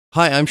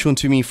Hi, I'm Sean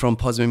Toomey from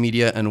Posmo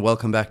Media and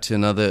welcome back to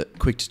another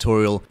quick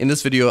tutorial. In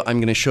this video, I'm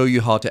going to show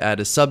you how to add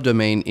a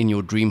subdomain in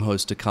your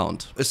DreamHost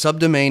account. A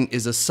subdomain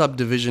is a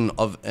subdivision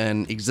of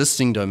an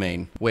existing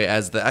domain,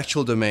 whereas the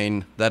actual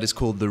domain, that is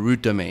called the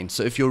root domain.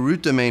 So if your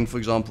root domain, for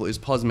example, is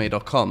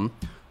posme.com,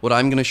 what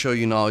I'm going to show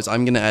you now is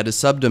I'm going to add a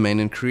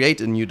subdomain and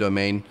create a new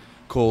domain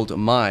called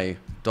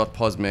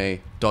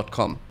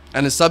my.posme.com.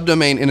 And a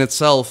subdomain in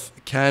itself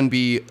can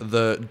be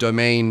the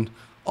domain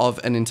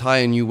of an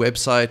entire new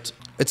website.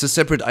 It's a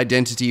separate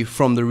identity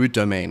from the root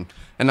domain.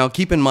 And now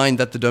keep in mind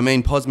that the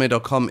domain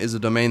posme.com is a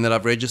domain that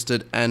I've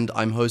registered and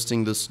I'm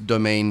hosting this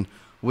domain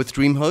with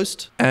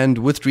DreamHost. And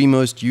with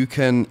DreamHost, you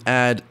can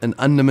add an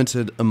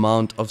unlimited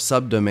amount of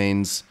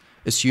subdomains,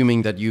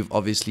 assuming that you've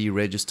obviously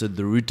registered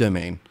the root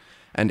domain.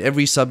 And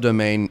every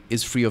subdomain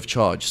is free of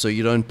charge, so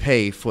you don't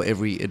pay for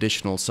every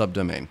additional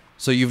subdomain.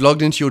 So you've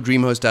logged into your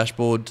DreamHost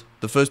dashboard.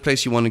 The first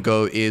place you want to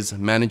go is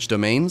Manage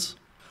Domains.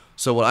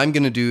 So what I'm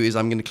going to do is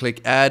I'm going to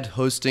click Add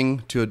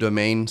Hosting to a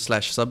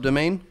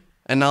Domain/Subdomain.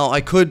 And now I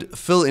could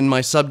fill in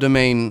my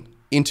subdomain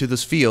into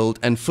this field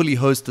and fully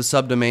host the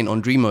subdomain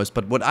on DreamHost.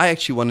 But what I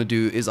actually want to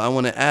do is I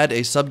want to add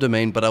a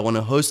subdomain, but I want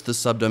to host the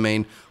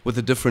subdomain with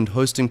a different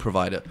hosting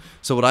provider.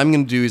 So what I'm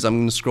going to do is I'm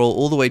going to scroll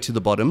all the way to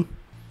the bottom.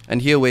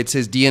 And here where it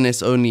says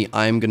DNS only,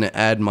 I'm going to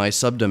add my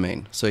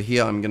subdomain. So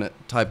here I'm going to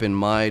type in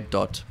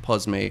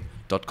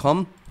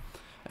my.posme.com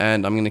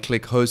and I'm going to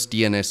click Host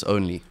DNS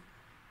only.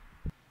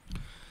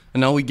 And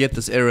now we get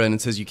this error and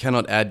it says you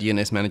cannot add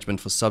DNS management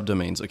for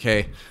subdomains.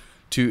 Okay,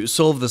 to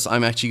solve this,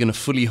 I'm actually going to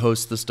fully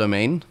host this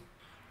domain.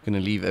 I'm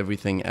going to leave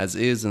everything as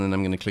is and then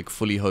I'm going to click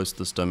fully host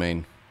this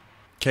domain.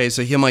 Okay,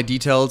 so here are my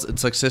details. It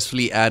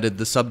successfully added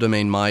the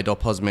subdomain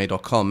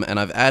my.posme.com and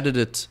I've added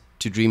it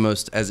to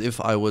DreamHost as if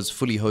I was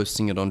fully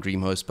hosting it on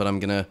DreamHost, but I'm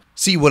gonna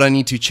see what I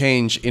need to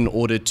change in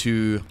order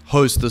to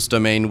host this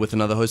domain with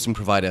another hosting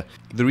provider.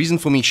 The reason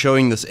for me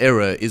showing this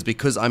error is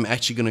because I'm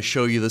actually gonna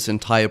show you this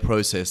entire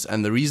process,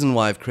 and the reason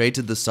why I've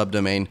created this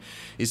subdomain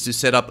is to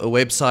set up a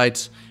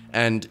website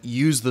and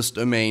use this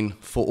domain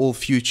for all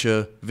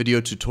future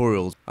video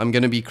tutorials. I'm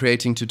going to be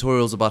creating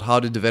tutorials about how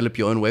to develop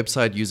your own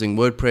website using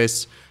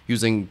WordPress,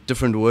 using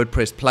different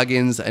WordPress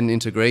plugins and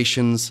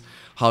integrations,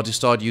 how to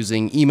start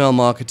using email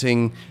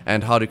marketing,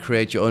 and how to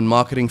create your own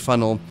marketing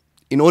funnel.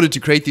 In order to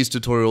create these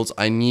tutorials,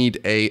 I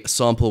need a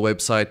sample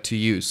website to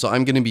use. So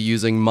I'm going to be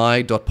using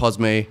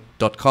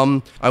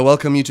my.posme.com. I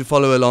welcome you to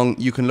follow along.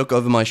 You can look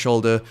over my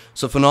shoulder.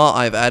 So for now,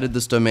 I've added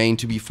this domain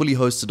to be fully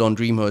hosted on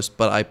DreamHost,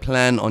 but I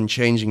plan on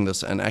changing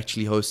this and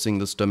actually hosting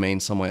this domain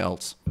somewhere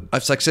else.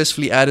 I've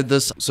successfully added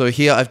this. So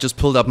here I've just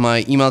pulled up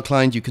my email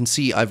client. You can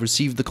see I've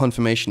received the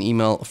confirmation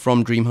email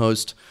from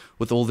DreamHost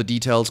with all the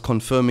details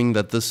confirming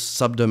that this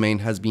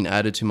subdomain has been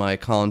added to my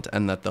account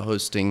and that the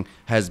hosting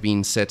has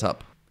been set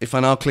up. If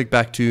I now click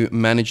back to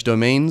Manage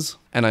Domains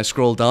and I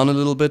scroll down a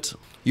little bit,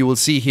 you will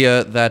see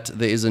here that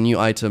there is a new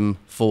item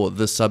for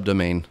this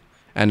subdomain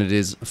and it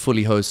is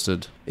fully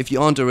hosted. If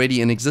you aren't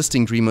already an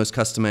existing DreamHost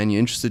customer and you're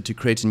interested to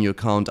create a new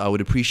account, I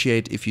would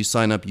appreciate if you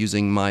sign up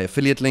using my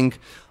affiliate link.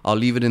 I'll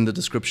leave it in the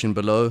description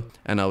below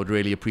and I would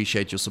really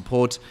appreciate your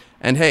support.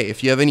 And hey,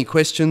 if you have any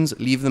questions,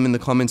 leave them in the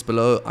comments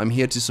below. I'm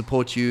here to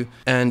support you.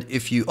 And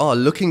if you are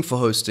looking for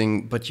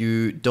hosting, but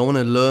you don't want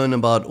to learn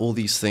about all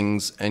these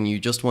things and you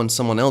just want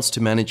someone else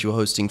to manage your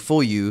hosting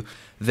for you,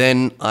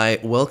 then I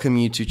welcome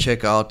you to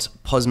check out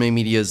Posme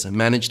Media's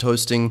managed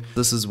hosting.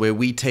 This is where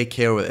we take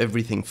care of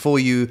everything for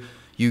you.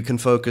 You can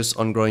focus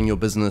on growing your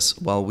business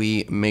while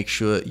we make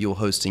sure your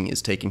hosting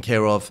is taken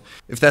care of.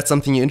 If that's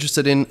something you're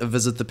interested in,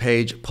 visit the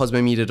page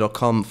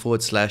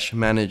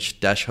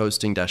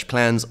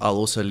posmemedia.com/manage-hosting-plans. I'll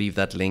also leave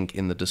that link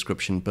in the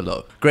description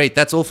below. Great,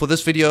 that's all for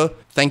this video.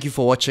 Thank you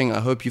for watching. I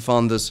hope you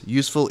found this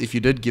useful. If you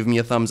did, give me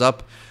a thumbs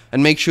up.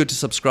 And make sure to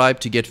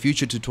subscribe to get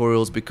future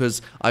tutorials because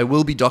I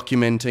will be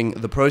documenting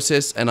the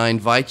process and I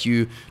invite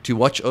you to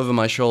watch over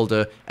my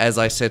shoulder as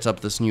I set up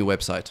this new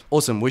website.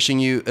 Awesome. Wishing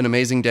you an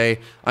amazing day.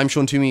 I'm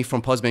Sean Toomey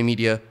from Posme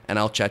Media and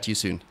I'll chat to you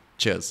soon.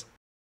 Cheers.